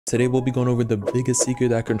Today we'll be going over the biggest secret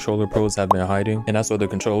that controller pros have been hiding, and that's why the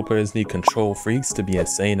controller players need control freaks to be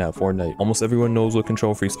insane at Fortnite. Almost everyone knows what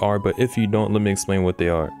control freaks are, but if you don't, let me explain what they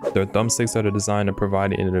are. They're thumbsticks that are designed to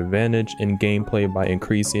provide an advantage in gameplay by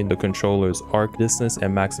increasing the controller's arc distance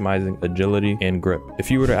and maximizing agility and grip.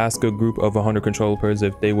 If you were to ask a group of 100 controller players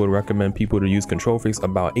if they would recommend people to use control freaks,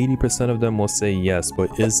 about 80% of them will say yes,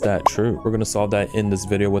 but is that true? We're going to solve that in this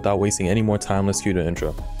video without wasting any more time. Let's cue the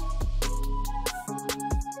intro.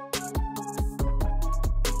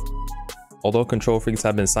 Although control freaks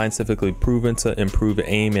have been scientifically proven to improve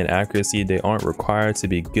aim and accuracy, they aren't required to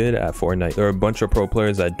be good at Fortnite. There are a bunch of pro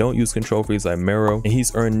players that don't use control freaks like Mero, and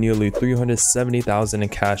he's earned nearly 370,000 in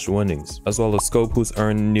cash winnings, as well as Scope, who's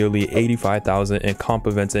earned nearly 85,000 in comp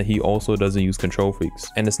events, and he also doesn't use control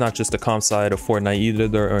freaks. And it's not just the comp side of Fortnite either.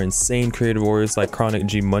 There are insane creative warriors like Chronic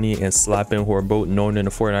G Money and Slappin, who are both known in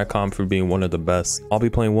the Fortnite comp for being one of the best. I'll be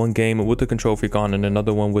playing one game with the control freak on and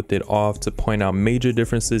another one with it off to point out major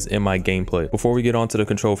differences in my gameplay. Before we get on to the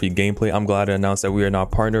control freak gameplay, I'm glad to announce that we are now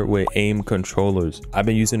partnered with AIM controllers. I've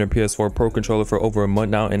been using a PS4 Pro controller for over a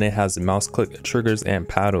month now, and it has mouse click triggers and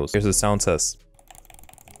paddles. Here's a sound test.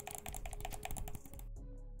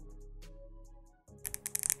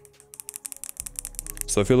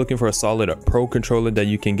 So if you're looking for a solid pro controller that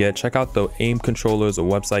you can get, check out the AIM controllers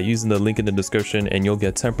website using the link in the description, and you'll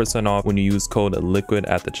get 10% off when you use code Lqwid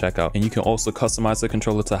at the checkout. And you can also customize the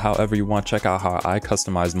controller to however you want. Check out how I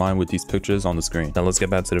customize mine with these pictures on the screen. Now let's get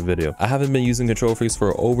back to the video. I haven't been using control freaks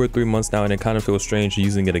for over 3 months now, and it kind of feels strange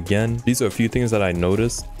using it again. These are a few things that I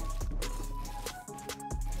noticed.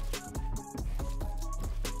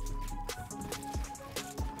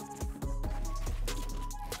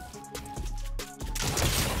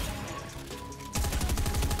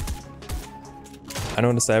 I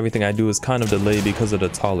noticed that everything I do is kind of delayed because of the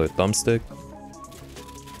taller thumbstick.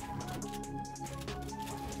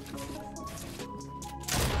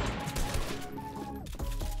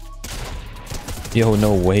 Yo,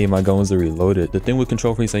 no way my guns are reloaded. The thing with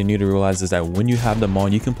control freaks that you need to realize is that when you have them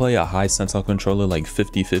on, you can play a high sensitive controller like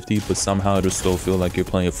 50-50, but somehow it'll still feel like you're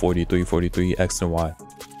playing 43-43 X and Y.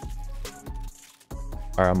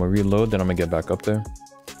 Alright, I'm gonna reload, then I'm gonna get back up there.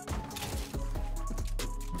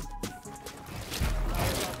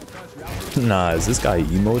 Nah, is this guy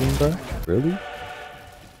emoting, bro? Really?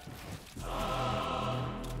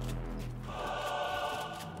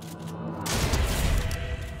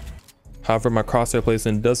 However, my crosshair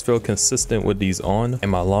placement does feel consistent with these on, and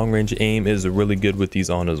my long range aim is really good with these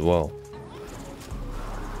on as well.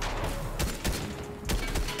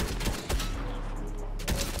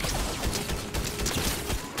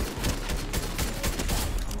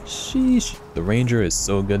 Sheesh. The Ranger is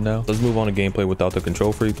so good now. Let's move on to gameplay without the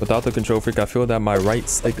control freak. Without the control freak, I feel that my right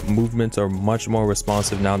stick movements are much more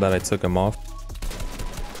responsive now that I took them off.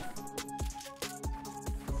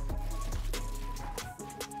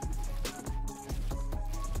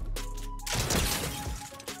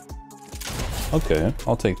 Okay,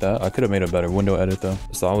 I'll take that. I could have made a better window edit though.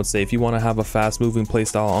 So I would say if you want to have a fast moving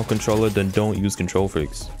playstyle on controller, then don't use control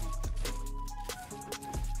freaks.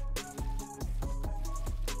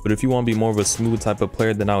 But if you want to be more of a smooth type of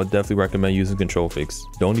player, then I would definitely recommend using control freaks.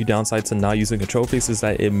 The only downside to not using control freaks is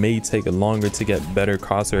that it may take longer to get better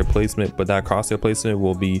crosshair placement, but that crosshair placement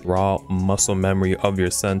will be raw muscle memory of your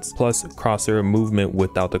sense plus crosshair movement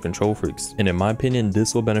without the control freaks. And in my opinion,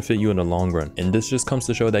 this will benefit you in the long run. And this just comes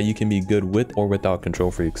to show that you can be good with or without control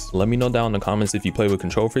freaks. Let me know down in the comments if you play with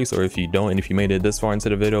control freaks or if you don't. And if you made it this far into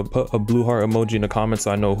the video, put a blue heart emoji in the comments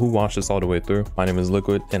so I know who watched this all the way through. My name is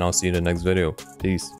Lqwid, and I'll see you in the next video. Peace.